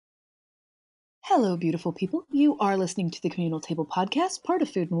Hello, beautiful people. You are listening to the Communal Table podcast, part of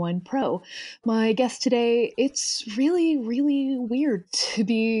Food and Wine Pro. My guest today, it's really, really weird to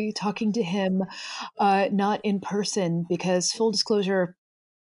be talking to him not in person because, full disclosure,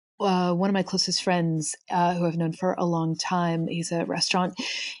 one of my closest friends who I've known for a long time. He's a restaurant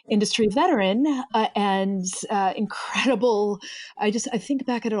industry veteran and incredible. I think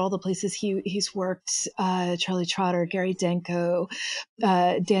back at all the places he's worked: Charlie Trotter, Gary Danko,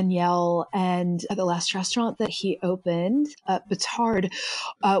 Danielle, and the last restaurant that he opened, Batard,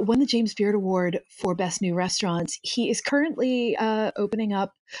 won the James Beard Award for Best New Restaurant. He is currently opening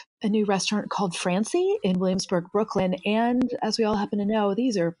up a new restaurant called Francie in Williamsburg, Brooklyn. And as we all happen to know,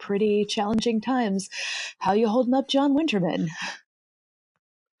 these are pretty challenging times. How you holding up, John Winterman?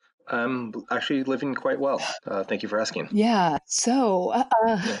 I'm actually living quite well. Thank you for asking. Yeah. So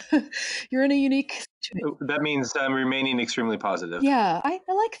you're in a unique situation. That means I'm remaining extremely positive. Yeah, I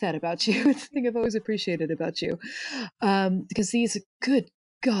like that about you. It's the thing I've always appreciated about you. Because good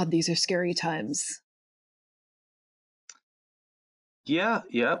God, these are scary times. Yeah.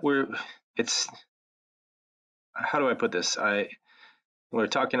 How do I put this? We're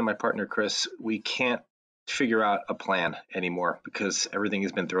talking to my partner, Chris. We can't figure out a plan anymore because everything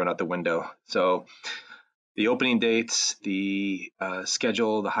has been thrown out the window. So the opening dates, the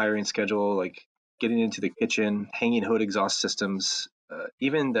schedule, the hiring schedule, like getting into the kitchen, hanging hood exhaust systems,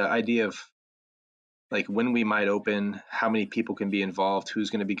 even the idea of like when we might open, how many people can be involved,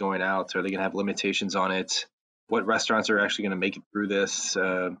 who's going to be going out, are they going to have limitations on it, what restaurants are actually going to make it through this.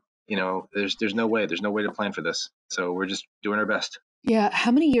 There's no way to plan for this. So we're just doing our best. Yeah.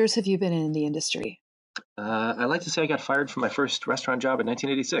 How many years have you been in the industry? I like to say I got fired from my first restaurant job in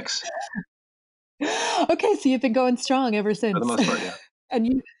 1986. Okay, so you've been going strong ever since. For the most part,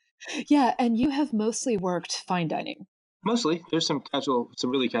 yeah. And you have mostly worked fine dining. Mostly. There's some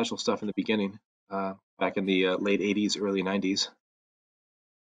really casual stuff in the beginning, back in the late 80s, early 90s.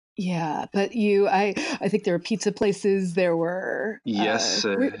 Yeah, but I think there were pizza places. There were Yes,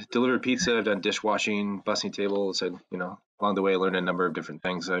 delivered pizza. I've done dishwashing, bussing tables, and along the way I learned a number of different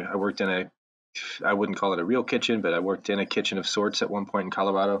things. I worked in I wouldn't call it a real kitchen, but I worked in a kitchen of sorts at one point in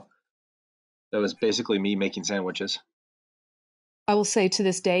Colorado. That was basically me making sandwiches. I will say to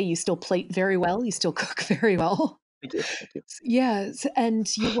this day, you still plate very well. You still cook very well. Thank you. Thank you. Yes, and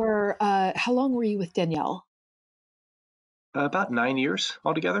you were. How long were you with Danielle? About 9 years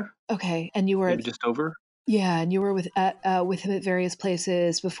altogether. Okay, and you were Maybe just over. yeah, and you were with him at various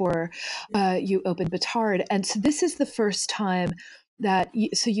places before you opened Batard, and so this is the first time that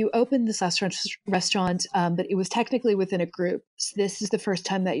you opened this last restaurant, but it was technically within a group. So this is the first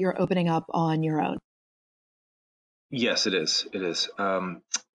time that you're opening up on your own. Yes, it is. It is.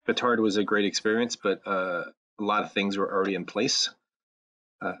 Batard was a great experience, but a lot of things were already in place.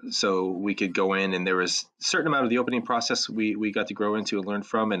 So we could go in, and there was a certain amount of the opening process we got to grow into and learn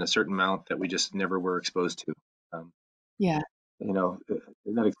from, and a certain amount that we just never were exposed to. Yeah.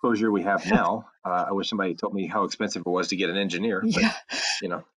 That exposure we have now, I wish somebody told me how expensive it was to get an engineer, but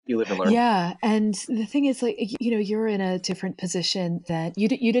Yeah. You live and learn. Yeah, and the thing is, like, you're in a different position that you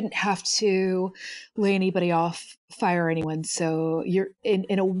didn't have to lay anybody off, fire anyone. So you're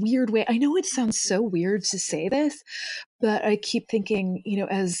in a weird way. I know it sounds so weird to say this, but I keep thinking,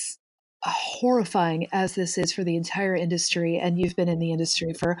 as horrifying as this is for the entire industry, and you've been in the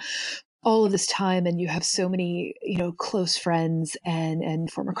industry for all of this time, and you have so many close friends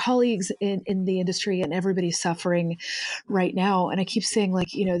and former colleagues in the industry, and everybody's suffering right now. And I keep saying, like,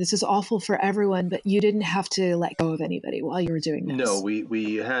 this is awful for everyone, but you didn't have to let go of anybody while you were doing this. No,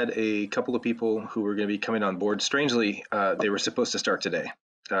 we had a couple of people who were going to be coming on board. Strangely, they were supposed to start today.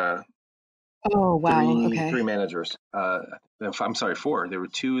 Oh, wow. Three managers. I'm sorry, four. There were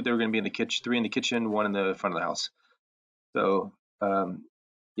two. They were going to be in the kitchen, three in the kitchen, one in the front of the house. So,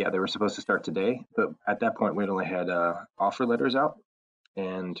 yeah, they were supposed to start today, but at that point, we'd only had offer letters out,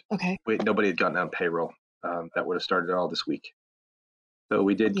 and Okay. nobody had gotten on payroll. That would have started all this week. So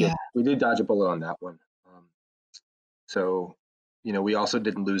we did dodge a bullet on that one. So, we also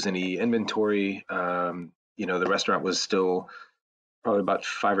didn't lose any inventory. The restaurant was still probably about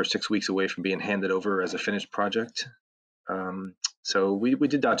 5 or 6 weeks away from being handed over as a finished project. So we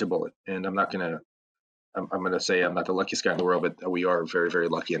did dodge a bullet, and I'm going to say I'm not the luckiest guy in the world, but we are very, very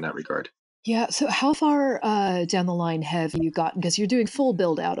lucky in that regard. Yeah. So how far down the line have you gotten? Because you're doing full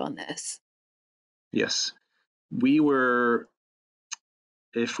build out on this. Yes. We were,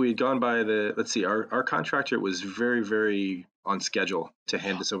 if we had gone by let's see, our contractor was very, very on schedule to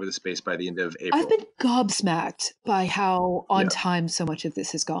hand us over the space by the end of April. I've been gobsmacked by how on time so much of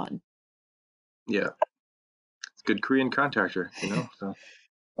this has gone. Yeah. It's a good Korean contractor, So,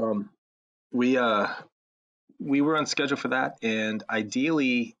 we were on schedule for that, and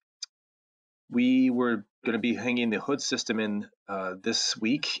ideally we were going to be hanging the hood system in this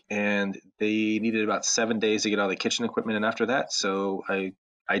week, and they needed about 7 days to get all the kitchen equipment in after that. So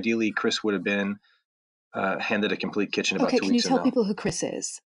ideally Chris would have been handed a complete kitchen about Okay, 2 can you weeks from tell now. people who Chris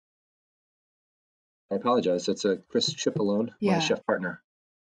is? I apologize. It's a Chris Cipollone, my Yeah. chef partner,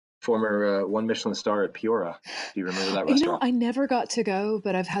 former one Michelin star at Piora. Do you remember that restaurant? I never got to go,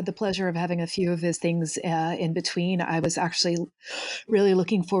 but I've had the pleasure of having a few of his things in between. I was actually really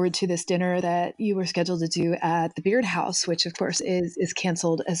looking forward to this dinner that you were scheduled to do at the Beard House, which of course is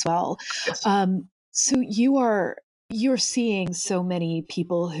canceled as well. Yes. So you're seeing so many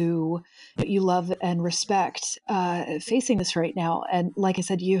people who you love and respect facing this right now, and like I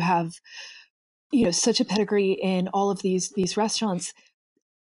said, you have such a pedigree in all of these restaurants.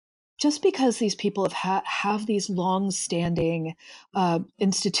 Just because these people have these long-standing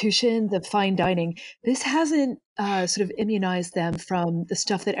institutions of fine dining, this hasn't sort of immunized them from the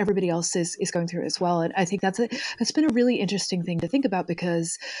stuff that everybody else is going through as well. And I think that's been a really interesting thing to think about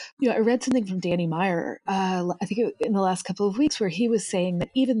because, I read something from Danny Meyer, I think in the last couple of weeks, where he was saying that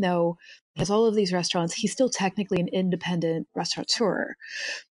even though he has all of these restaurants, he's still technically an independent restaurateur.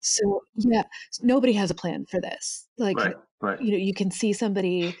 So yeah, nobody has a plan for this. Like, Right. you can see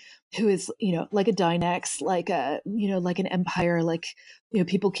somebody who is, like a Dynex, like like an Empire, like,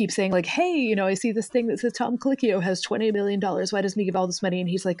 people keep saying like, hey, I see this thing that says Tom Colicchio has $20 million. Why doesn't he give all this money? And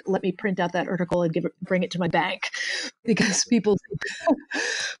he's like, let me print out that article and bring it to my bank, because people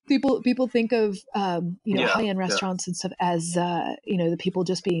think of high-end restaurants and stuff as the people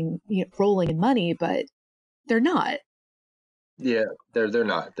just being rolling in money, but they're not. Yeah, they're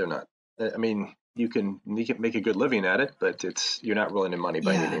not. They're not. I mean, you can make a good living at it, but you're not rolling in money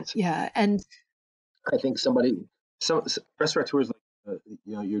by any means. Yeah, and I think some restaurateurs like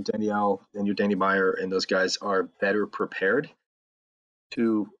your Danielle and your Danny Meyer and those guys are better prepared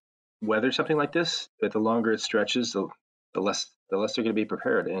to weather something like this. But the longer it stretches, the less they're going to be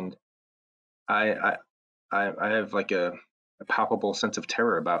prepared. And I I have like a palpable sense of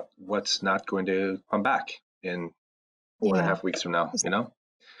terror about what's not going to come back in 4.5 weeks from now.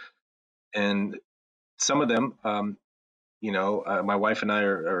 And some of them, my wife and I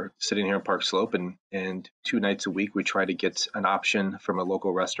are sitting here in Park Slope, and 2 nights a week we try to get an option from a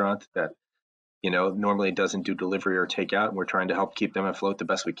local restaurant that normally doesn't do delivery or takeout, and we're trying to help keep them afloat the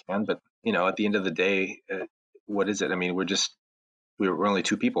best we can. But at the end of the day, what is it? I mean, we're only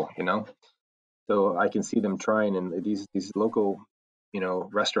two people, so I can see them trying, and these local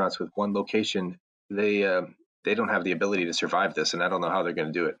restaurants with one location, they don't have the ability to survive this, and I don't know how they're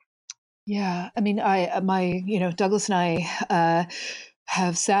going to do it. Yeah, I mean, Douglas and I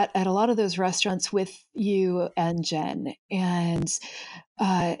have sat at a lot of those restaurants with you and Jen, and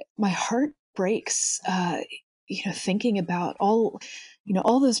my heart breaks, thinking about all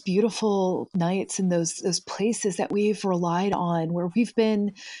those beautiful nights and those places that we've relied on, where we've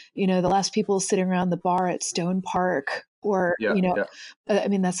been, the last people sitting around the bar at Stone Park, or I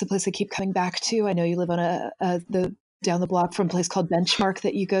mean, that's the place I keep coming back to. I know you live on the down the block from a place called Benchmark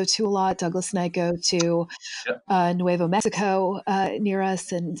that you go to a lot. Douglas and I go to Nuevo Mexico near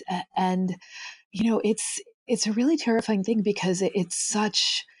us, and it's a really terrifying thing because it's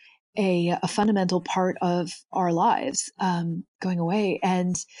such a fundamental part of our lives going away,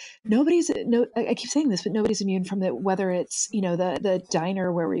 and I keep saying this, but nobody's immune from it, whether it's the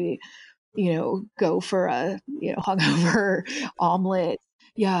diner where we go for a hungover omelet.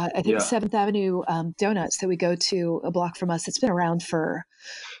 Yeah, I think Seventh Avenue Donuts that we go to a block from us, it's been around for,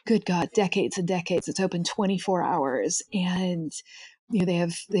 good God, decades and decades. It's open 24 hours, and they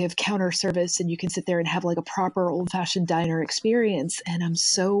have counter service, and you can sit there and have like a proper old fashioned diner experience. And I'm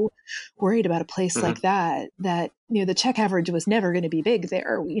so worried about a place like that the check average was never going to be big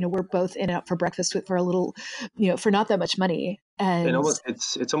there. We're both in and out for breakfast for a little, for not that much money. And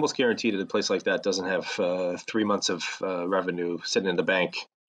it's almost guaranteed that a place like that doesn't have 3 months of revenue sitting in the bank,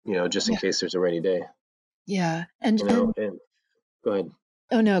 just in case there's a rainy day. Yeah. And go ahead.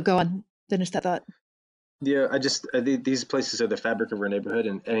 Oh no, go on. Finish that thought. Yeah, these places are the fabric of our neighborhood,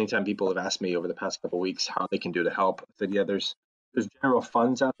 and anytime people have asked me over the past couple of weeks how they can do to help, I said, there's general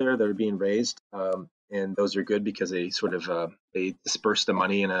funds out there that are being raised, and those are good because they sort of they disperse the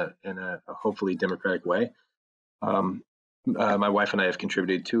money in a hopefully democratic way. My wife and I have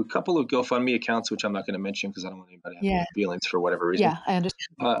contributed to a couple of GoFundMe accounts, which I'm not going to mention because I don't want anybody to have feelings for whatever reason. Yeah, I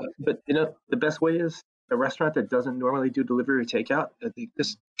understand. But the best way is a restaurant that doesn't normally do delivery or takeout.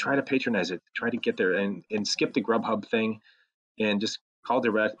 Just try to patronize it. Try to get there and skip the Grubhub thing, and just call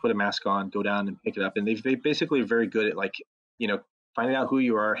direct, put a mask on, go down and pick it up. And they basically are very good at, like, finding out who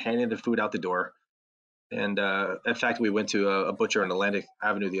you are, handing the food out the door. And in fact, we went to a butcher on Atlantic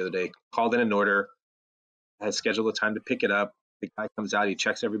Avenue the other day, called in an order, had scheduled a time to pick it up. The guy comes out, he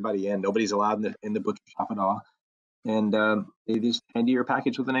checks everybody in. Nobody's allowed in the butcher shop at all. And they just hand you your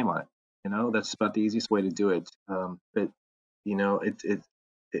package with a name on it. That's about the easiest way to do it. But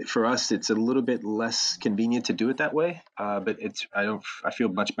for us, it's a little bit less convenient to do it that way. But I feel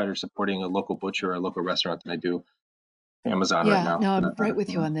much better supporting a local butcher or a local restaurant than I do Amazon right Yeah, now. no, I'm right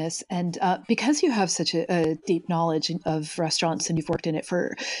with you on this. And because you have such a deep knowledge of restaurants and you've worked in it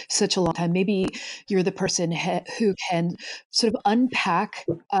for such a long time, maybe you're the person who can sort of unpack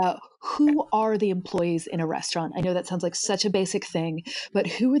who are the employees in a restaurant. I know that sounds like such a basic thing, but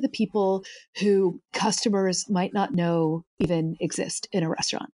who are the people who customers might not know even exist in a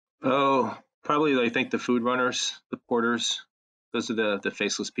restaurant? Oh, probably I think the food runners, the porters, those are the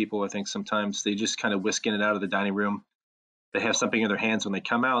faceless people. I think sometimes they just kind of whisk in and out of the dining room. They have something in their hands when they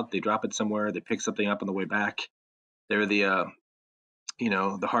come out. They drop it somewhere. They pick something up on the way back. They're the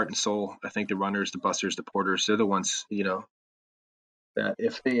heart and soul. I think the runners, the busters, the porters, they're the ones, that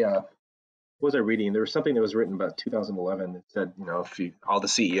if they, what was I reading? There was something that was written about 2011 that said, if all the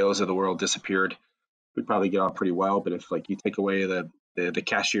CEOs of the world disappeared, we'd probably get on pretty well. But if like you take away the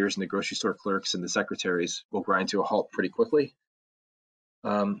cashiers and the grocery store clerks and the secretaries, we'll grind to a halt pretty quickly.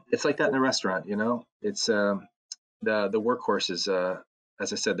 It's like that in a restaurant, It's the workhorses,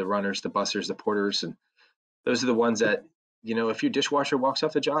 as I said, the runners, the busters, the porters, and those are the ones that, if your dishwasher walks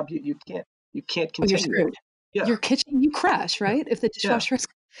off the job, you can't Oh, you're continue it. screwed. Yeah, Your kitchen, you crash, right? If the yeah. dishwasher is,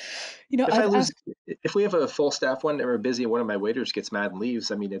 If I I've lose, asked, if we have a full staff one and we're busy, and one of my waiters gets mad and leaves,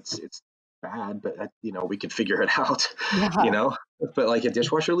 I mean, it's bad, but we could figure it out, you yeah, know. But like a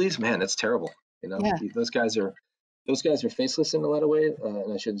dishwasher leaves, man, that's terrible. yeah. Those guys are faceless in a lot of ways,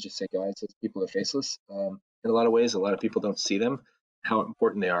 and I shouldn't just say guys; those people are faceless. In a lot of ways, a lot of people don't see them, how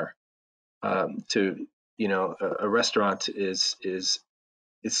important they are. To a restaurant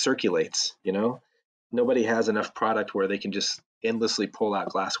it circulates. Nobody has enough product where they can just endlessly pull out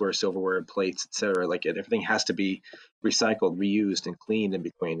glassware, silverware, and plates, etc. Like everything has to be recycled, reused, and cleaned in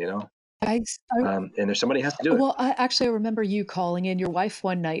between. I, I And there's somebody who has to do it. Well, I remember you calling in your wife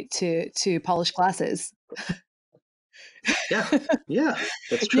one night to polish glasses. Yeah, yeah,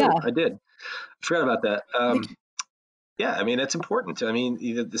 that's true. Yeah, I did. I forgot about that. like, Yeah, I mean it's important. I mean,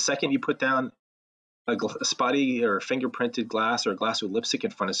 either the second you put down a spotty or fingerprinted glass or a glass with lipstick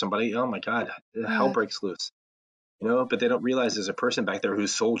in front of somebody, oh my God, hell yeah, breaks loose. But they don't realize there's a person back there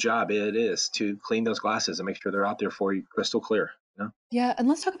whose sole job it is to clean those glasses and make sure they're out there for you crystal clear. yeah. And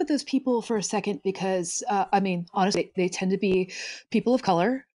let's talk about those people for a second because, I mean, honestly, they tend to be people of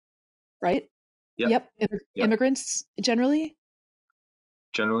color, right? Yep, Yep, yep. immigrants generally.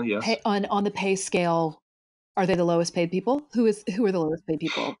 Generally, yes. Pay on the pay scale. Are they the lowest paid people? Who are the lowest paid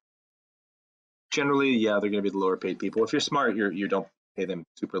people? Generally, yeah, they're going to be the lower paid people. If you're smart, you don't pay them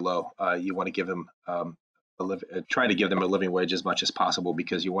super low. You want to give them try to give them a living wage as much as possible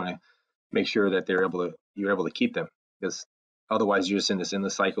because you want to make sure that you're able to keep them because otherwise you're just in the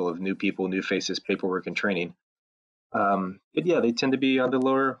cycle of new people, new faces, paperwork, and training. But yeah, they tend to be on the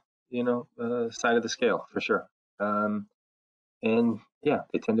lower, side of the scale for sure. And yeah,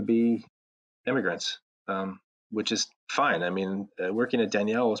 they tend to be immigrants, which is fine. I mean, working at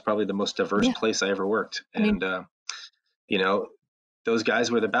Danielle was probably the most diverse Yeah, place I ever worked, I mean, and you know, those guys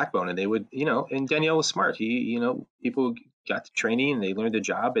were the backbone, and they would, and Danielle was smart. People got the training, and they learned the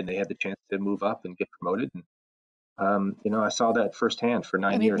job, and they had the chance to move up and get promoted. And I saw that firsthand for I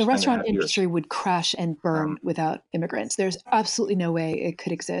nine mean, years, the nine and a restaurant half years. industry would crash and burn Um, without immigrants. There's absolutely no way it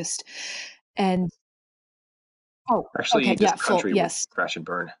could exist. And oh, okay, Actually, this yeah, full, country would yes. crash and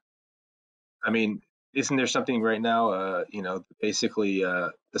burn. I mean, isn't there something right now? Basically,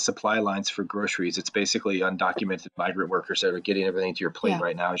 the supply lines for groceries. It's basically undocumented migrant workers that are getting everything to your plate Yeah.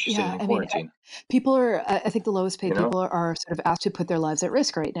 right now as you're sitting Yeah. in I mean, quarantine. people are, I think the lowest You paid know, people are sort of asked to put their lives at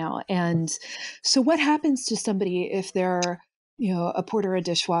risk right now. And so what happens to somebody if they're, a porter, a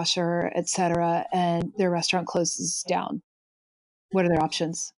dishwasher, et cetera, and their restaurant closes down? What are their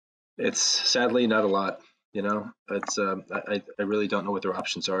options? it's sadly not a lot. It's I really don't know what their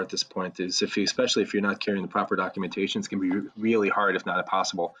options are at this point. Is especially if you're not carrying the proper documentation, it's going to be really hard, if not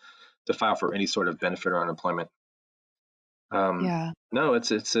impossible, to file for any sort of benefit or unemployment. Yeah. No,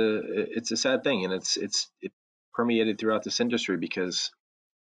 it's a sad thing, and it permeated throughout this industry because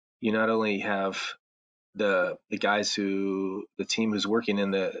you not only have the guys the team who's working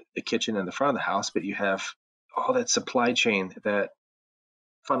in the kitchen and the front of the house, but you have all that supply chain that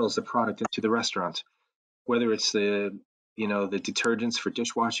funnels the product into the restaurant, whether it's the detergents for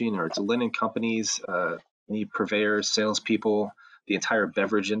dishwashing or it's linen companies, any purveyors, salespeople, the entire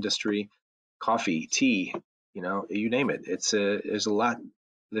beverage industry, coffee, tea, you name it. There's a lot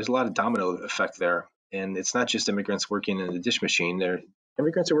of domino effect there. And it's not just immigrants working in the dish machine.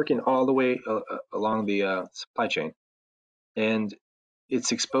 Immigrants are working all the way along the supply chain. And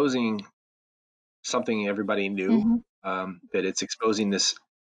it's exposing something everybody knew, Hmm. that it's exposing this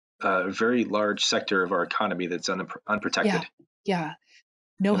very large sector of our economy that's Yeah. unprotected, Yeah.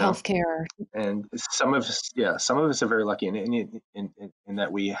 No you know? health care. And some of us are very lucky in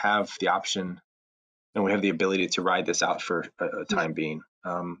that we have the option and we have the ability to ride this out for a Yeah. time being.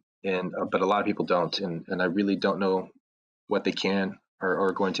 But a lot of people don't, and I really don't know what they can or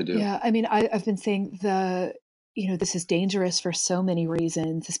are going to do. Yeah, I mean, I've been saying this is dangerous for so many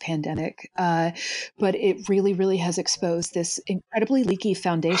reasons, this pandemic, but it really, really has exposed this incredibly leaky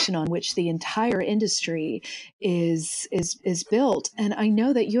foundation on which the entire industry is built. And I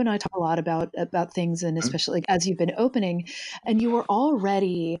know that you and I talk a lot about things, and Mhm. especially like, as you've been opening, and you were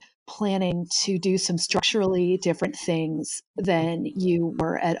already planning to do some structurally different things than you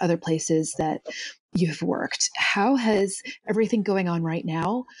were at other places that you've worked. How has everything going on right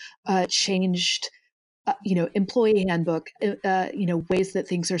now changed, employee handbook, ways that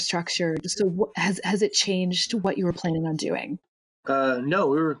things are structured? So has it changed what you were planning on doing? No,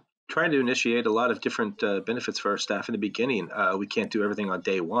 we were trying to initiate a lot of different benefits for our staff in the beginning. We can't do everything on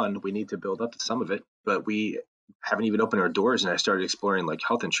day one. We need to build up to some of it, but we haven't even opened our doors. And I started exploring like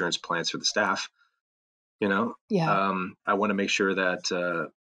health insurance plans for the staff. You know, Yeah. I want to make sure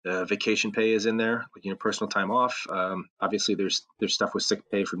that vacation pay is in there, like, personal time off. Obviously, there's stuff with sick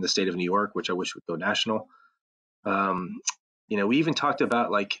pay from the state of New York, which I wish would go national. Um, we even talked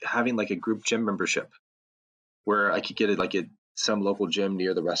about like having like a group gym membership where I could get it like at some local gym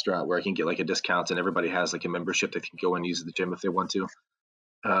near the restaurant where I can get like a discount and everybody has like a membership that can go and use the gym if they want to.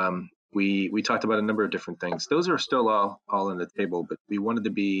 We talked about a number of different things. Those are still all on the table, but we wanted to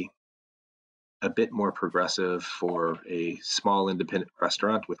be a bit more progressive for a small independent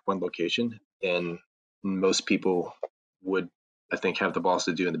restaurant with one location than most people would, I think, have the balls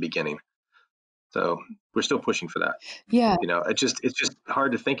to do in the beginning. So we're still pushing for that. Yeah. It's just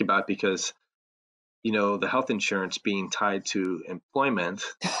hard to think about because the health insurance being tied to employment,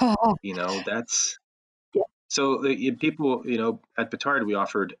 that's Yeah. so the people, at Batard we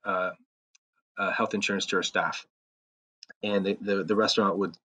offered health insurance to our staff, and the restaurant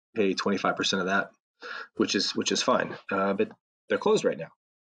would pay 25% of that, which is fine, but they're closed right now.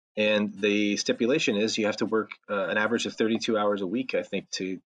 And the stipulation is you have to work an average of 32 hours a week, I think,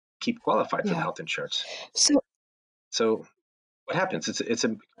 to keep qualified for the Yeah. health insurance. So So what happens?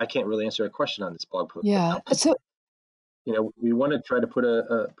 I can't really answer a question on this blog post right yeah. now, but So we want to try to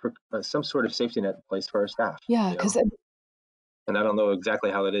put some sort of safety net in place for our staff, yeah, because and I don't know exactly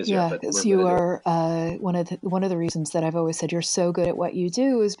how it is yet, yeah, but because we're going you to do it. are one of the reasons that I've always said you're so good at what you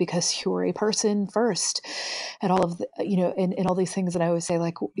do is because you're a person first, and all of in all these things. And I always say,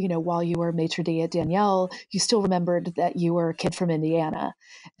 like, while you were maitre d' at Danielle, you still remembered that you were a kid from Indiana,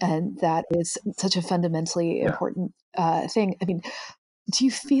 and that is such a fundamentally Yeah. important thing. I mean, do you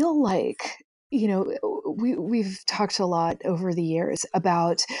feel like, we've talked a lot over the years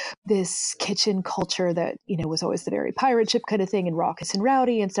about this kitchen culture that was always the very pirate ship kind of thing, and raucous and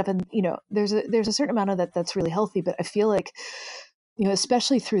rowdy and stuff, and there's a certain amount of that that's really healthy, but I feel like,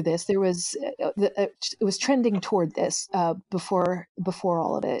 especially through this, there was it was trending toward this before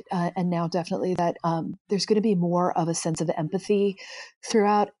all of it, and now definitely that there's going to be more of a sense of empathy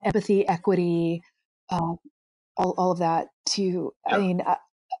throughout, empathy, equity, uh, all of that too. I Yeah. mean,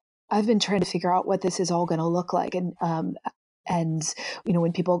 I've been trying to figure out what this is all going to look like, and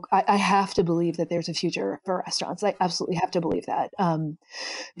when people, I have to believe that there's a future for restaurants. I absolutely have to believe that,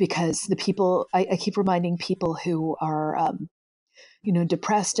 because the people, I keep reminding people who are,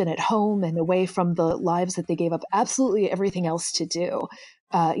 depressed and at home and away from the lives that they gave up absolutely everything else to do,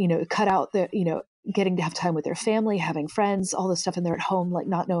 cut out the, getting to have time with their family, having friends, all this stuff, and they're at home, like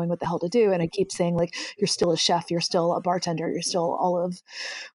not knowing what the hell to do. And I keep saying, like, you're still a chef, you're still a bartender, you're still all of,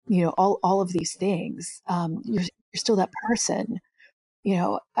 all of these things. You're still that person.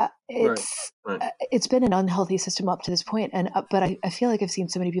 Right. Right. It's been an unhealthy system up to this point, and but I feel like I've seen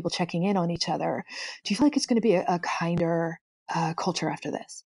so many people checking in on each other. Do you feel like it's going to be a kinder culture after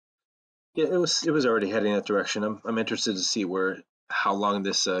this? Yeah, it was already heading that direction. I'm interested to see how long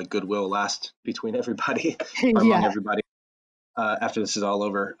this goodwill lasts between everybody, or among Yeah. everybody, after this is all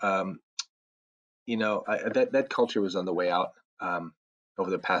over. That culture was on the way out, over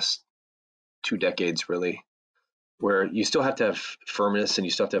the past 2 decades, really, where you still have to have firmness and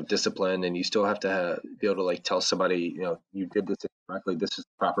you still have to have discipline and you still have to be able to like tell somebody, you did this correctly. This is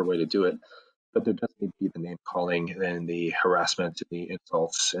the proper way to do it. but there doesn't need to be the name calling and the harassment and the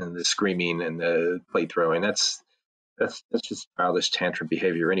insults and the screaming and the plate throwing. That's just childish tantrum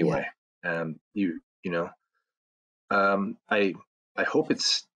behavior Yeah. anyway. You know, I hope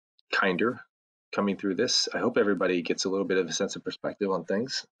it's kinder coming through this. I hope everybody gets a little bit of a sense of perspective on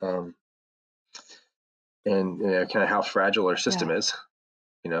things, and kind of how fragile our system Yeah. is.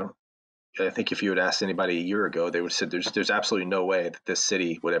 You know, I think if you had asked anybody a year ago, they would have said there's absolutely no way that this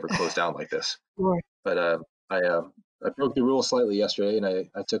city would ever close down like this. Sure. But I broke the rule slightly yesterday, and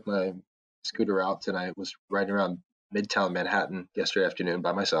I took my scooter out and I was riding around Midtown Manhattan yesterday afternoon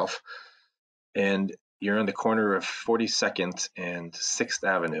by myself. And you're on the corner of 42nd and 6th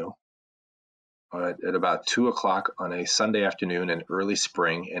Avenue at about 2 o'clock on a Sunday afternoon in early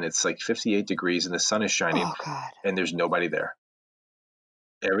spring, and it's like 58 degrees and the sun is shining, Oh God. and there's nobody there.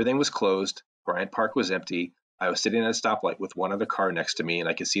 Everything was closed. Bryant Park was empty. I was sitting at a stoplight with one other car next to me, and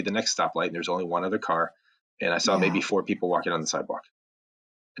I could see the next stoplight, and there's only one other car, and I saw Yeah. maybe 4 people walking on the sidewalk.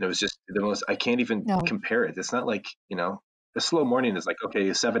 And it was just the most, I can't even No. compare it. It's not like, a slow morning is like,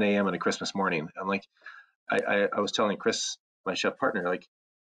 okay, 7 a.m. on a Christmas morning. I'm like, I was telling Chris, my chef partner, like,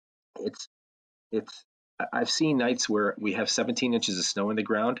 it's, it's, I've seen nights where we have 17 inches of snow in the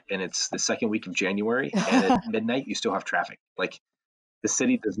ground and it's the second week of January, and at midnight you still have traffic. Like, the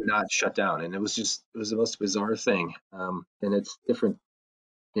city does not shut down. And it was the most bizarre thing. And it's different.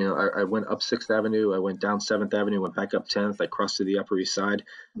 I went up 6th Avenue, I went down 7th Avenue, went back up 10th, I crossed to the Upper East Side,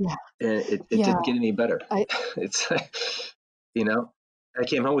 Yeah. and it Yeah. didn't get any better. I It's, you know, I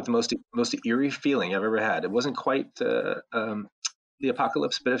came home with the most eerie feeling I've ever had. It wasn't quite the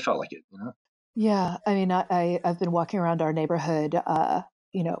apocalypse, but it felt like it. Yeah, I mean, I've been walking around our neighborhood,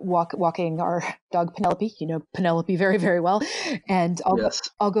 walking our dog Penelope, Penelope very, very well, and Yes.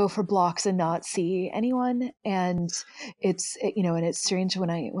 I'll go for blocks and not see anyone, and and it's strange when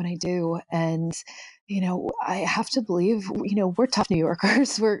I do, and I have to believe, we're tough New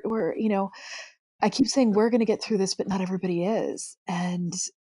Yorkers, we're I keep saying we're going to get through this, but not everybody is, and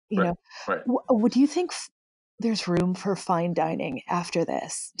you Right. know, Right. what do you think? There's room for fine dining after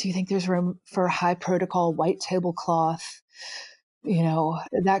this? Do you think there's room for high protocol white tablecloth,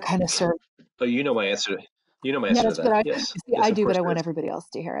 that kind of service? But you know my answer. You know my Yeah, answer to that's what that. I Yes. see. Yes, I of do, but course I there want is. everybody else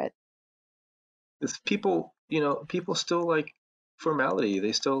to hear it. It's people. People still like formality.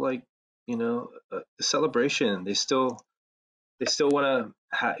 They still like celebration. They still want to.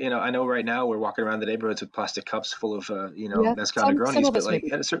 I know right now we're walking around the neighborhoods with plastic cups full of Yeah, mezcal some Negronis, of but us like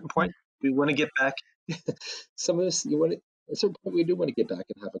maybe. at a certain point we want to get back. Some of us, at a certain point we do want to get back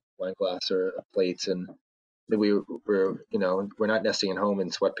and have a wine glass or a plate, and that we're not nesting at home in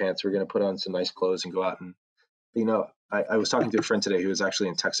sweatpants. We're going to put on some nice clothes and go out. And I was talking to a friend today who is actually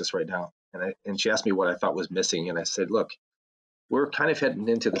in Texas right now, and she asked me what I thought was missing, and I said, look, we're kind of heading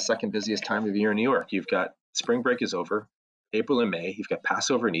into the second busiest time of the year in New York. You've got spring break is over, April and May. You've got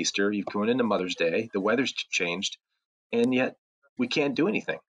Passover and Easter. You've going into Mother's Day. The weather's changed, and yet we can't do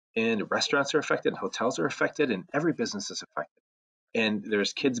anything. And restaurants are affected, hotels are affected, and every business is affected. And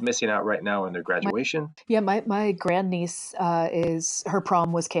there's kids missing out right now on their My graduation. Yeah, my grandniece, is her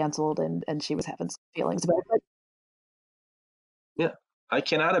prom was canceled, and she was having some feelings about it. But Yeah, I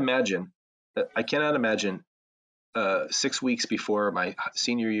cannot imagine. I cannot imagine 6 weeks before my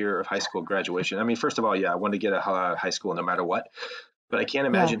senior year of high school graduation. I mean, first of all, yeah, I want to get out of high school no matter what, but I can't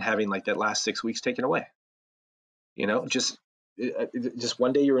yeah, imagine having like that last 6 weeks taken away. Just just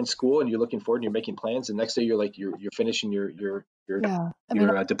one day you're in school and you're looking forward and you're making plans, and next day you're finishing yeah. I mean,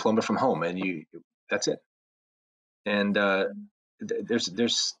 your diploma from home, and that's it. And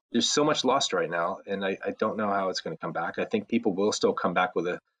there's so much lost right now, and I don't know how it's going to come back. I think people will still come back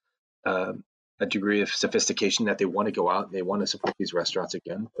with uh, a degree of sophistication that they want to go out and they want to support these restaurants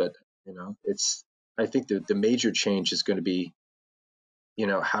again. But it's I think the major change is going to be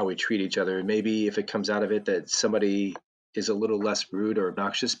how we treat each other. Maybe if it comes out of it that somebody is a little less rude or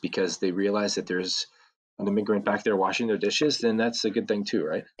obnoxious because they realize that there's an immigrant back there washing their dishes, then that's a good thing too,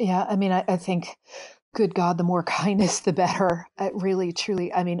 right? yeah, I mean, I think, good God, the more kindness, the better. Really,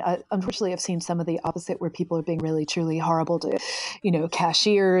 truly. I mean, unfortunately, I've seen some of the opposite where people are being really, truly horrible to,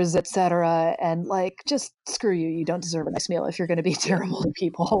 cashiers, etc. And like, just screw you. You don't deserve a nice meal if you're going to be Yeah. terrible to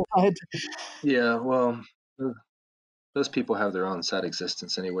people. But Yeah. Well, those people have their own sad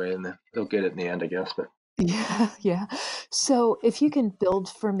existence anyway, and they'll get it in the end, I guess. But yeah, yeah. So, if you can build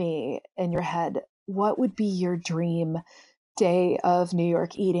for me in your head, what would be your dream day of New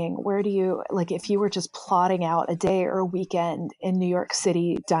York eating? Where do you like if you were just plotting out a day or a weekend in New York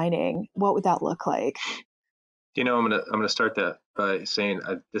City dining, what would that look like? I'm gonna start that by saying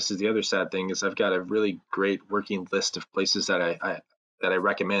this is the other sad thing is I've got a really great working list of places that that I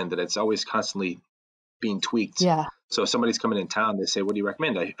recommend, that it's always constantly being tweaked. Yeah. So if somebody's coming in town, they say, what do you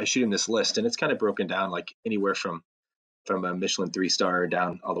recommend? I shoot them this list, and it's kind of broken down like anywhere from a Michelin 3-star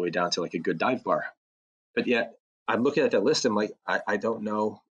down all the way down to like a good dive bar. But yet I'm looking at that list, I'm like, I don't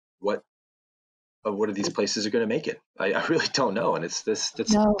know what of these places are going to make it. I really don't know. And that's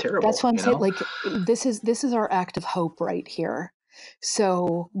No, terrible, that's what I'm saying. Like this is our act of hope right here.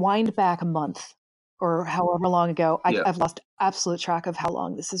 So wind back a month or however long ago. Yeah. I've lost absolute track of how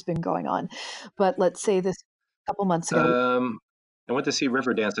long this has been going on. But let's say this a couple months ago I went to see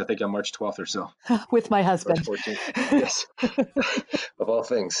Riverdance, I think on March 12th or so. with my March husband. 14th. Yes. Of all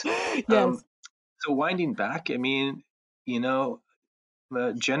things. Yes. So winding back, I mean, you know,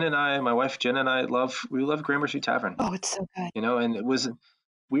 Jen and I, my wife Jen and I we love Gramercy Tavern, Oh, it's so good. you know, and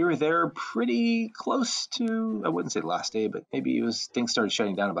we were there pretty close to, I wouldn't say the last day, but maybe things started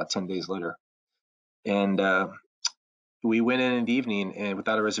shutting down about 10 days later. And we went in the evening and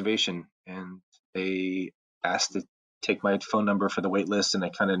without a reservation, and they asked to take my phone number for the wait list, and I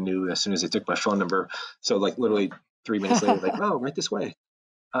kind of knew as soon as they took my phone number. So like literally 3 minutes later, like, oh, right this way.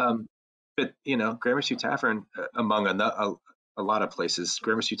 But you know, Gramercy Tavern, among a lot of places,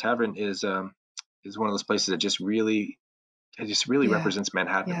 Gramercy Tavern is one of those places that just really represents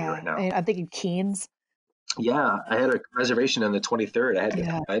Manhattan to me right now. I'm thinking Keens. Yeah, I had a reservation on the 23rd.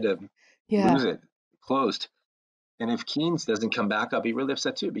 I had to lose it, closed. And if Keynes doesn't come back, I'll be really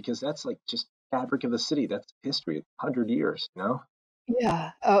upset too, because that's like just fabric of the city. That's history, 100 years, you know? Yeah.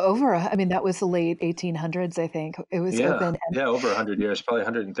 I mean, that was the late 1800s, I think. It was open. And Yeah, over 100 years, probably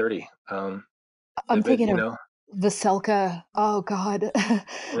 130. I'm But thinking you of know, Veselka. Oh God. yeah,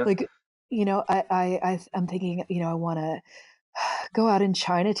 Like, I'm thinking, I want to go out in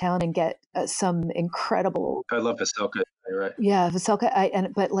Chinatown and get some incredible, I love Veselka, right? yeah,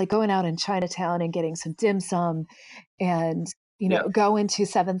 Veselka. But like going out in Chinatown and getting some dim sum and, Yeah, go into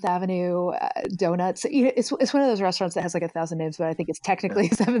Seventh Avenue Donuts. It's one of those restaurants that has like 1,000 names, but I think it's yeah, technically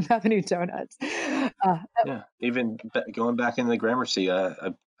Seventh Avenue Donuts. yeah. Even going back into the Gramercy,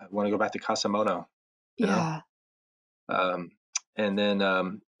 I want to go back to Casamono, you know? Yeah. Um, and then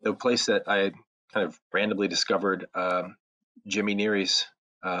the place that I had kind of randomly discovered, Jimmy Neary's,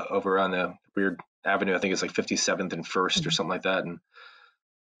 over on the weird avenue. I think it's like 57th and 1st or something like that. And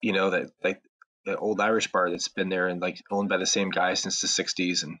you know, that like the old Irish bar that's been there and like owned by the same guy since the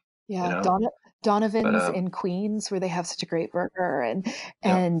 60s. And you Yeah, know, but Donovan's in Queens, where they have such a great burger,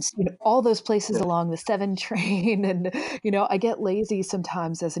 yeah, and all those places yeah, along the 7 train, and I get lazy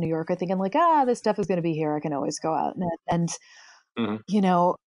sometimes as a New Yorker, thinking like, this stuff is going to be here. I can always go out and hmm you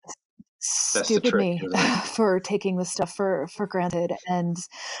know, that's the stupid trick, me isn't it? for taking this stuff for granted.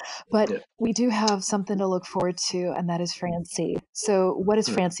 But Yeah. we do have something to look forward to, and that is Francie. So, what is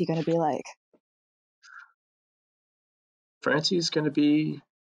Yeah. Francie going to be like? Francie's going to be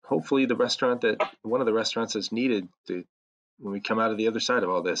hopefully one of the restaurants that's needed to when we come out of the other side of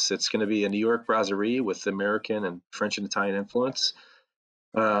all this. It's going to be a New York brasserie with American and French and Italian influence.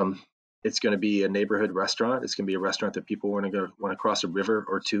 Um, it's going to be a neighborhood restaurant. It's going to be a restaurant that people want to cross a river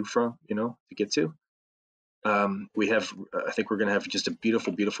or two from, to get to. I think we're going to have just a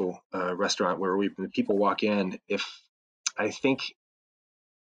beautiful, beautiful restaurant where when people walk in. If I think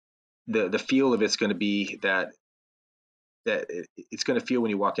the feel of it's going to be that it's going to feel when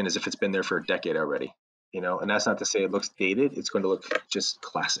you walk in as if it's been there for a decade already, and that's not to say it looks dated. It's going to look just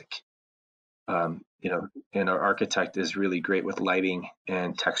classic. And our architect is really great with lighting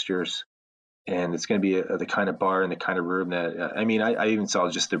and textures, and it's going to be the kind of bar and the kind of room that I even saw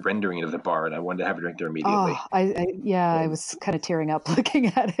just the rendering of the bar, and I wanted to have a drink there immediately. Oh, I And, was kind of tearing up looking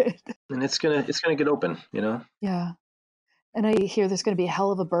at it. and it's gonna get open. Yeah. And I hear there's going to be a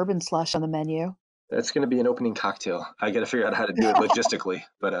hell of a bourbon slush on the menu. That's going to be an opening cocktail. I got to figure out how to do it logistically,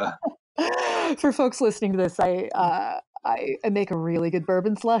 but For folks listening to this, I make a really good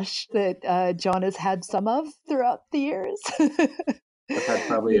bourbon slush that John has had some of throughout the years. I've had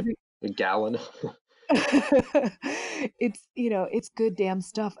probably a gallon. It's good damn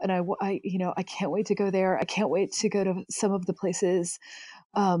stuff, and I can't wait to go there. I can't wait to go to some of the places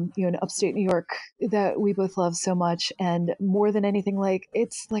in upstate New York that we both love so much. And more than anything, like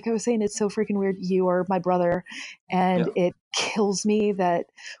it's like I was saying, it's so freaking weird. You are my brother, Yeah. and it kills me that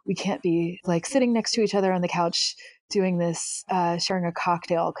we can't be like sitting next to each other on the couch doing this, sharing a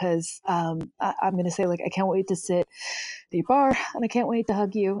cocktail. Because I'm going to say, like, I can't wait to sit at your bar, and I can't wait to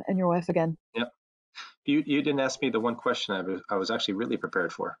hug you and your wife again. Yeah. You didn't ask me the one question I was actually really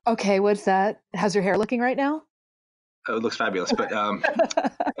prepared for. Okay, what's that? How's your hair looking right now? Oh, it looks fabulous, but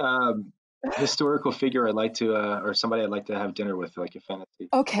historical figure I'd like to, or somebody I'd like to have dinner with, like a fantasy.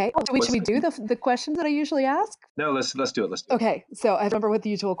 Okay. Should we do the questions that I usually ask? No, let's do it. Let's do it. Okay. So I remember what the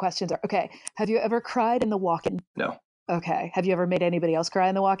usual questions are. Okay. Have you ever cried in the walk-in? No, Okay. Have you ever made anybody else cry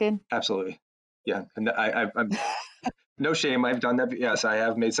in the walk-in? absolutely. Yeah, and I'm no shame. I've done that. Yes, I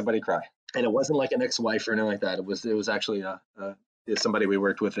have made somebody cry, and it wasn't like an ex-wife or anything like that. It was actually somebody we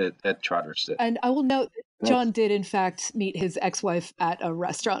worked with at Trotter. And I will note that John did in fact meet his ex-wife at a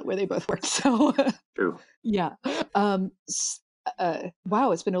restaurant where they both worked. So True. yeah.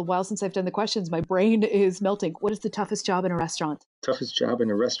 Wow, it's been a while since I've done the questions. My brain is melting. What is the toughest job in a restaurant? Toughest job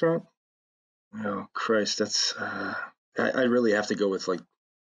in a restaurant? Oh Christ, that's I really have to go with like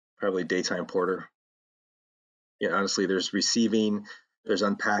probably daytime porter. Yeah, honestly, there's receiving, there's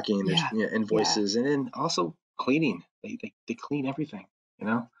unpacking, there's invoices, and then also cleaning. They clean everything. You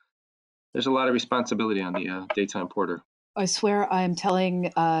know, there's a lot of responsibility on the daytime porter. I swear I am telling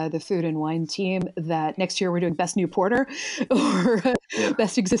the food and wine team that next year we're doing best new porter or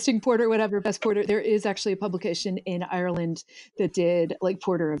best existing porter, whatever, best porter. There is actually a publication in Ireland that did like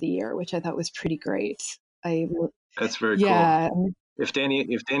porter of the year, which I thought was pretty great. That's very cool. If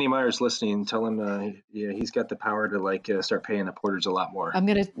Danny Meyer's listening, tell him he's got the power to like start paying the porters a lot more.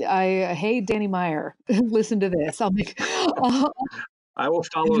 Hey Danny Meyer, listen to this. I will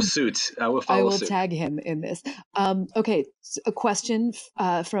follow suit. I will tag him in this. Okay, a question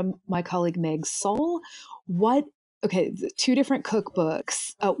from my colleague Meg Soul. Two different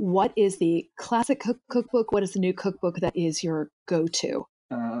cookbooks. What is the classic cookbook? What is the new cookbook that is your go-to?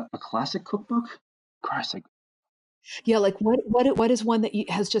 A classic cookbook? Christ. Yeah, like what is one that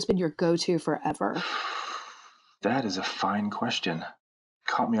has just been your go-to forever? That is a fine question.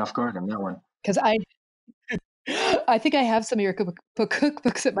 Caught me off guard on that one. Because I think I have some of your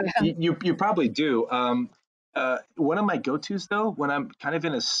cookbooks at my house. You probably do. One of my go-tos though, when I'm kind of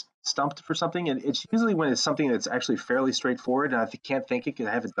in a stump for something, and it's usually when it's something that's actually fairly straightforward, and I can't think it because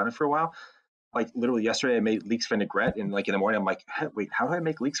I haven't done it for a while. Like literally yesterday, I made leeks vinaigrette, and like in the morning, I'm like, wait, how do I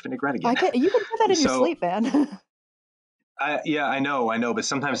make leeks vinaigrette again? You can do that in your sleep, man. I know, but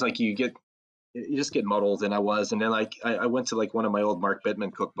sometimes like you just get muddled, and and then like I went to like one of my old Mark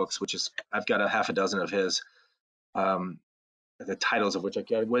Bittman cookbooks, which is I've got a half a dozen of his. The titles of which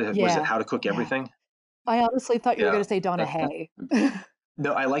was it How to Cook Everything? I honestly thought you were going to say Donna Hay.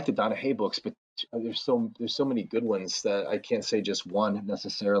 No, I like the Donna Hay books, but there's so many good ones that I can't say just one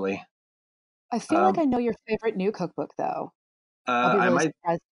necessarily. I feel like I know your favorite new cookbook though.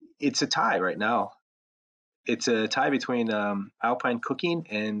 It's a tie right now. It's a tie between Alpine Cooking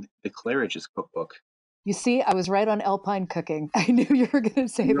and the Claridge's cookbook. You see, I was right on Alpine Cooking. I knew you were going to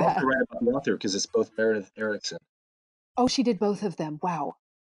say that. You're also right about the author because it's both Meredith Erickson. Oh, she did both of them. Wow.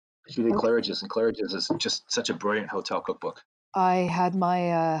 She did Claridge's, and Claridge's is just such a brilliant hotel cookbook. I had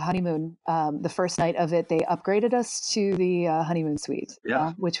my honeymoon. The first night of it, they upgraded us to the honeymoon suite.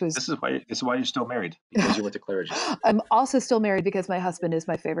 Yeah, which was. This is why you're still married, because you went to Claridge's. I'm also still married because my husband is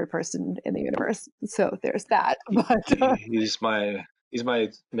my favorite person in the universe. So there's that. But he's my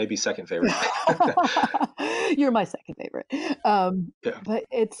maybe second favorite. You're my second favorite. But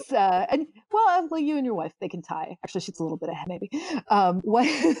it's you and your wife, they can tie. Actually, she's a little bit ahead, maybe. What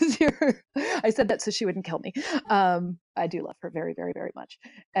is your? I said that so she wouldn't kill me. I do love her very, very, very much.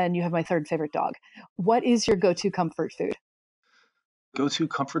 And you have my third favorite dog. What is your go-to comfort food? Go-to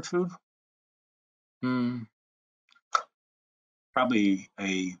comfort food? Probably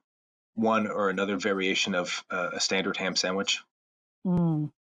a one or another variation of a standard ham sandwich.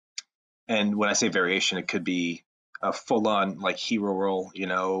 And when I say variation, it could be a full-on like hero roll,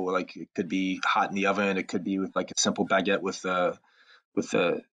 like it could be hot in the oven. It could be with like a simple baguette with a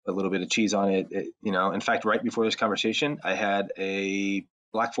little bit of cheese on it. In fact, right before this conversation, I had a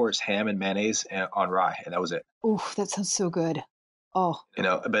Black Forest ham and mayonnaise on rye, and that was it. Oof, that sounds so good. Oh,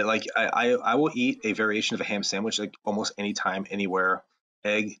 but like I will eat a variation of a ham sandwich like almost anytime, anywhere.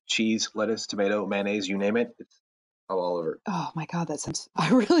 Egg, cheese, lettuce, tomato, mayonnaise, you name it. It's all over. Oh my God, that sounds. I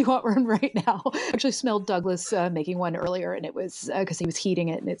really want one right now. I actually smelled Douglas making one earlier, and it was because he was heating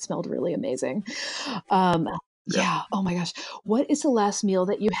it, and it smelled really amazing. Yeah. Oh my gosh, what is the last meal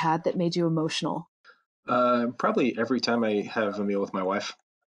that you had that made you emotional? Probably every time I have a meal with my wife.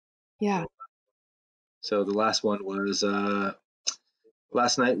 Yeah. So the last one was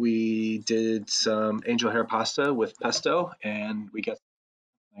last night we did some angel hair pasta with pesto, and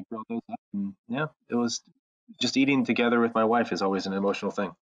I grilled those up, and it was just eating together with my wife is always an emotional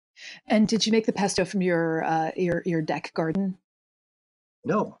thing. And did you make the pesto from your deck garden?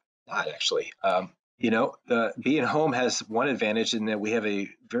 No, not actually. Being home has one advantage in that we have a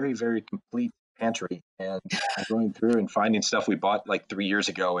very, very complete pantry, and I'm going through and finding stuff we bought like 3 years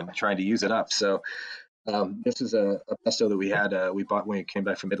ago and trying to use it up. So this is a pesto that we bought when we came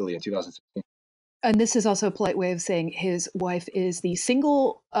back from Italy in 2016. And this is also a polite way of saying his wife is the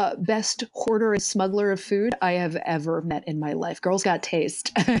single best hoarder and smuggler of food I have ever met in my life. Girl's got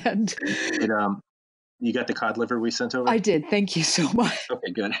taste. And You got the cod liver we sent over? I did. Thank you so much.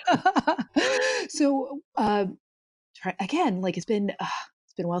 Okay, good. So again, like it's been a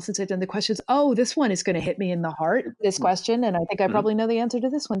while since I've done the questions. Oh, this one is going to hit me in the heart, this question. And I think I probably know the answer to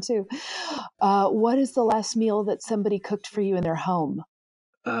this one too. What is the last meal that somebody cooked for you in their home?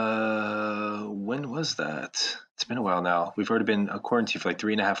 When was that? It's been a while now. We've already been quarantined for like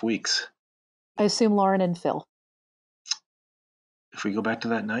 3.5 weeks. I assume Lauren and Phil. If we go back to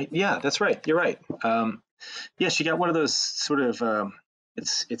that night, yeah, that's right. You're right. Yeah, she got one of those sort of.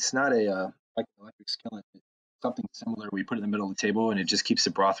 It's not a like an electric skillet. It's something similar. We put it in the middle of the table, and it just keeps the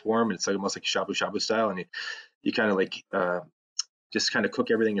broth warm. And it's like almost like shabu shabu style, and you kind of like just kind of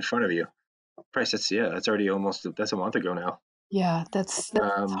cook everything in front of you. Price, that's already that's a month ago now. Yeah, that's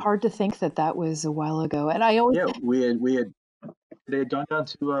hard to think that was a while ago. And I always they had gone down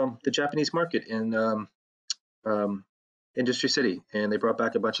to the Japanese market in Industry City, and they brought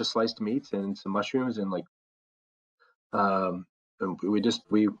back a bunch of sliced meats and some mushrooms, and like and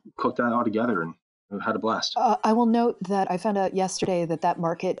we cooked that all together and had a blast. I will note that I found out yesterday that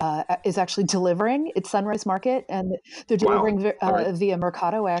market is actually delivering. It's Sunrise Market, and they're delivering via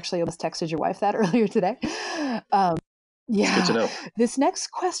Mercado. I actually almost texted your wife that earlier today. Yeah. Good to know. This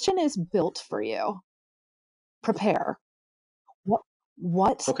next question is built for you. Prepare.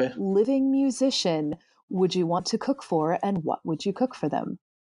 What living musician would you want to cook for, and what would you cook for them?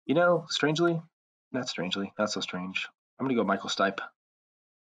 Not so strange. I'm gonna go Michael Stipe.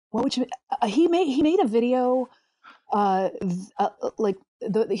 What would you? He made a video, like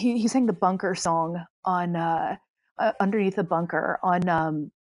he sang the Bunker song on underneath the bunker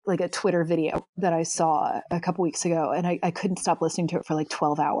on like a Twitter video that I saw a couple weeks ago, and I couldn't stop listening to it for like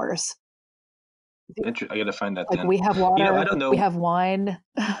 12 hours. I gotta find that. Like then we have water, I don't know. We have wine.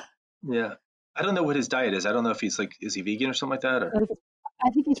 Yeah, I don't know what his diet is. I don't know if he's like, is he vegan or something like that? Or I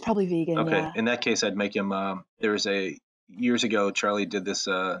think he's probably vegan. Okay, yeah. In that case, I'd make him. There was years ago, Charlie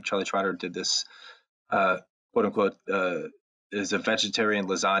Trotter did this, quote unquote, is a vegetarian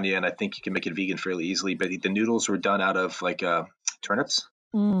lasagna, and I think you can make it vegan fairly easily. But the noodles were done out of like turnips,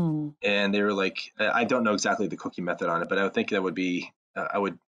 and they were like, I don't know exactly the cooking method on it, but I would think that would be, I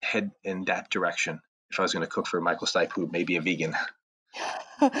would head in that direction if I was going to cook for Michael Stipe, who may be a vegan.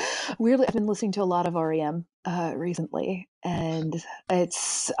 Weirdly, I've been listening to a lot of REM recently, and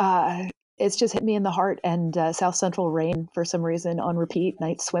it's just hit me in the heart. And South Central Rain for some reason on repeat.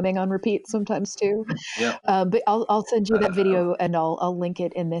 Night Swimming on repeat sometimes too. Yeah. But I'll send you that video, and I'll link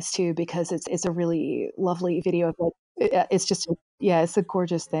it in this too, because it's a really lovely video of it. It's just it's a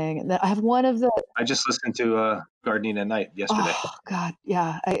gorgeous thing. And I have one of the. I just listened to Gardening at Night yesterday. Oh God,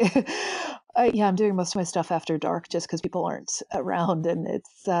 yeah. I'm doing most of my stuff after dark just because people aren't around, and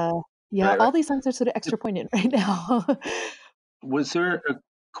it's right. All these songs are sort of extra poignant right now. Was there a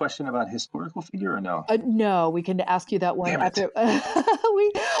question about historical figure or no? No, we can ask you that one after.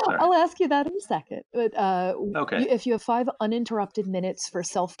 I'll ask you that in a second. But okay. If you have 5 uninterrupted minutes for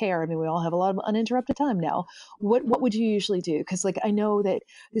self-care, I mean, we all have a lot of uninterrupted time now. What would you usually do? Because like I know that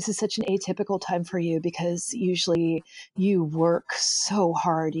this is such an atypical time for you, because usually you work so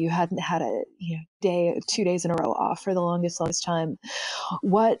hard. You hadn't had a 2 days in a row off for the longest time.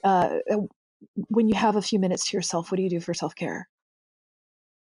 What when you have a few minutes to yourself, what do you do for self-care?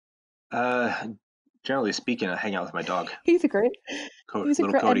 Generally speaking, I hang out with my dog. He's a great. Cody.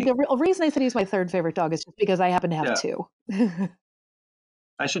 And the reason I said he's my third favorite dog is just because I happen to have 2.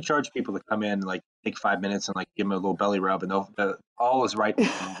 I should charge people to come in and like take 5 minutes and like give them a little belly rub, and all is right.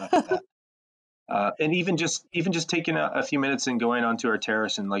 And even just taking a few minutes and going onto our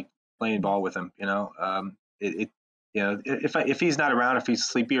terrace and like playing ball with him, if he's not around, if he's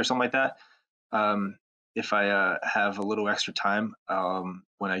sleepy or something like that, if I have a little extra time,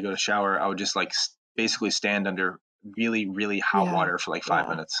 when I go to shower, I would just like basically stand under really, really hot water for like 5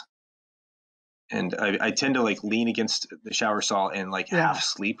 minutes. And I tend to like lean against the shower stall and like half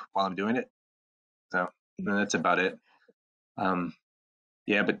sleep while I'm doing it. So that's about it.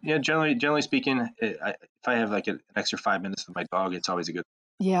 But generally speaking, if I have like an extra 5 minutes with my dog, it's always a good.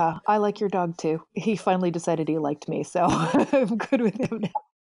 Yeah, I like your dog too. He finally decided he liked me, so I'm good with him now.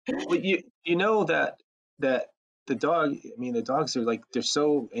 Well, you know that the dogs are like, they're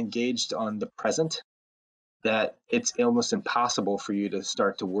so engaged on the present that it's almost impossible for you to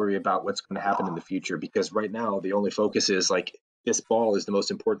start to worry about what's going to happen in the future, because right now the only focus is like this ball is the most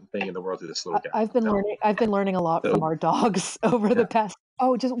important thing in the world to this little guy. I've been learning a lot from our dogs over the past.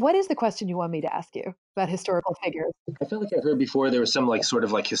 Oh, just what is the question you want me to ask you about historical figures? I felt like I heard before there was some like sort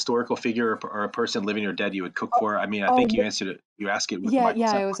of like historical figure or a person living or dead you would cook for. I mean, I think you answered it. You asked it with Yeah, my.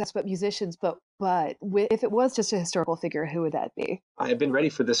 I always ask about musicians, but if it was just a historical figure, who would that be? I've been ready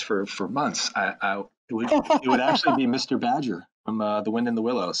for this for months. It would actually be Mr. Badger from The Wind in the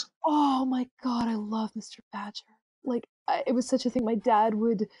Willows. Oh my God, I love Mr. Badger. Like it was such a thing. My dad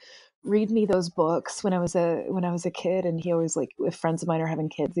would read me those books when I was a kid, and he always, like, if friends of mine are having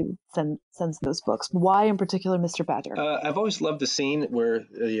kids, he sends those books. Why in particular Mr. Badger? I've always loved the scene where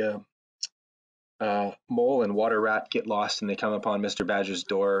the mole and water rat get lost and they come upon Mr. Badger's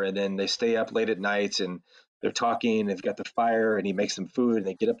door, and then they stay up late at night and they're talking. They've got the fire and he makes them food, and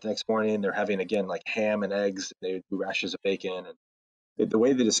they get up the next morning and they're having again like ham and eggs. They do rashers of bacon, and the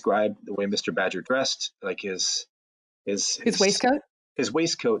way they describe the way Mr. Badger dressed, like his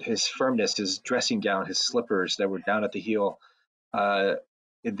waistcoat, his firmness, his dressing gown, his slippers that were down at the heel, uh,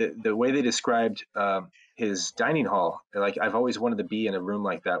 the way they described his dining hall, like I've always wanted to be in a room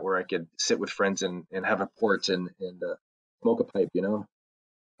like that where I could sit with friends and have a port and smoke a pipe, you know.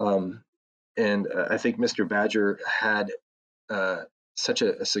 And I think Mr. Badger had such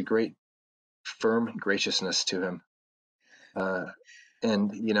a great firm graciousness to him,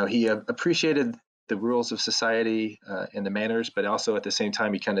 and you know he appreciated the rules of society and the manners, but also at the same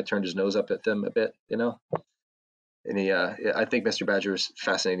time he kind of turned his nose up at them a bit, you know. And I think Mr. Badger is a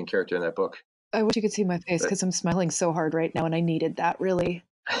fascinating character in that book. I wish you could see my face because I'm smiling so hard right now, and I needed that really.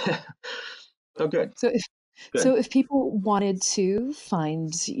 Oh, good. So if people wanted to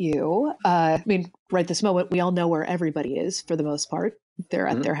find you, I mean, right this moment, we all know where everybody is for the most part. They're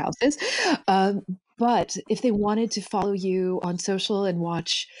at their houses. But if they wanted to follow you on social and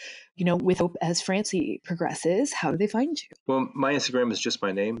watch, With Hope as Francie progresses, how do they find you? Well, my Instagram is just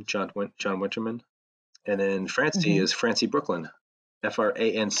my name, John Winterman. And then Francie is Francie Brooklyn,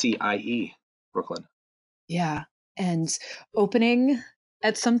 FRANCIE Brooklyn. Yeah. And opening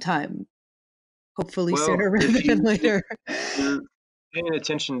at some time, hopefully sooner rather than later. If you're paying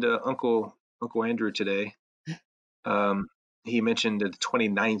attention to Uncle Andrew today, he mentioned the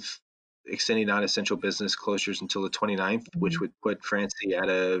 29th, extending non-essential business closures until the 29th, which would put Francie at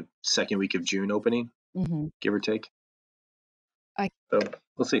a second week of June opening, give or take. So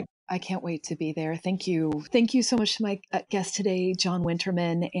we'll see. I can't wait to be there. Thank you. Thank you so much to my guest today, John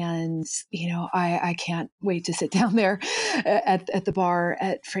Winterman. And, I can't wait to sit down there at the bar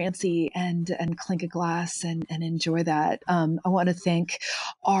at Francie and clink a glass and enjoy that. I want to thank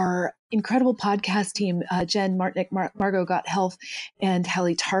our incredible podcast team, Jen Martinick, Margot Got Health, and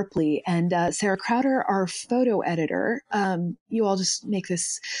Hallie Tarpley, and Sarah Crowder, our photo editor. You all just make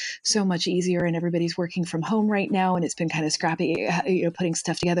this so much easier, and everybody's working from home right now, and it's been kind of scrappy, putting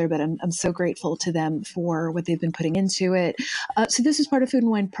stuff together, but I'm so grateful to them for what they've been putting into it. So this is part of Food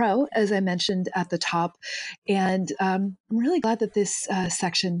and Wine Pro, as I mentioned at the top, and I'm really glad that this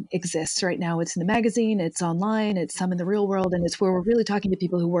section exists right now. It's in the magazine, it's online, it's some in the real world, and it's where we're really talking to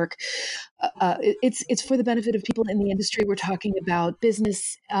people who work. It's for the benefit of people in the industry. We're talking about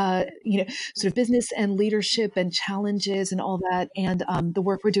business, sort of business and leadership and challenges and all that. And the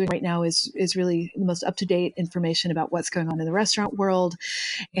work we're doing right now is really the most up-to-date information about what's going on in the restaurant world.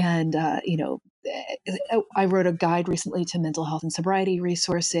 And, I wrote a guide recently to mental health and sobriety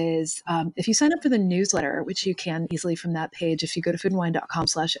resources. If you sign up for the newsletter, which you can easily from that page, if you go to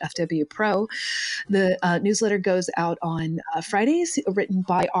foodandwine.com/FWPro, the newsletter goes out on Fridays, written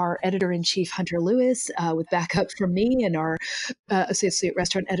by our editor-in-chief, Hunter Lewis, with backup from me and our associate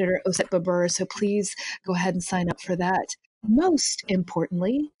restaurant editor, Osset Babur. So please go ahead and sign up for that. Most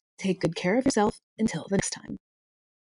importantly, take good care of yourself until the next time.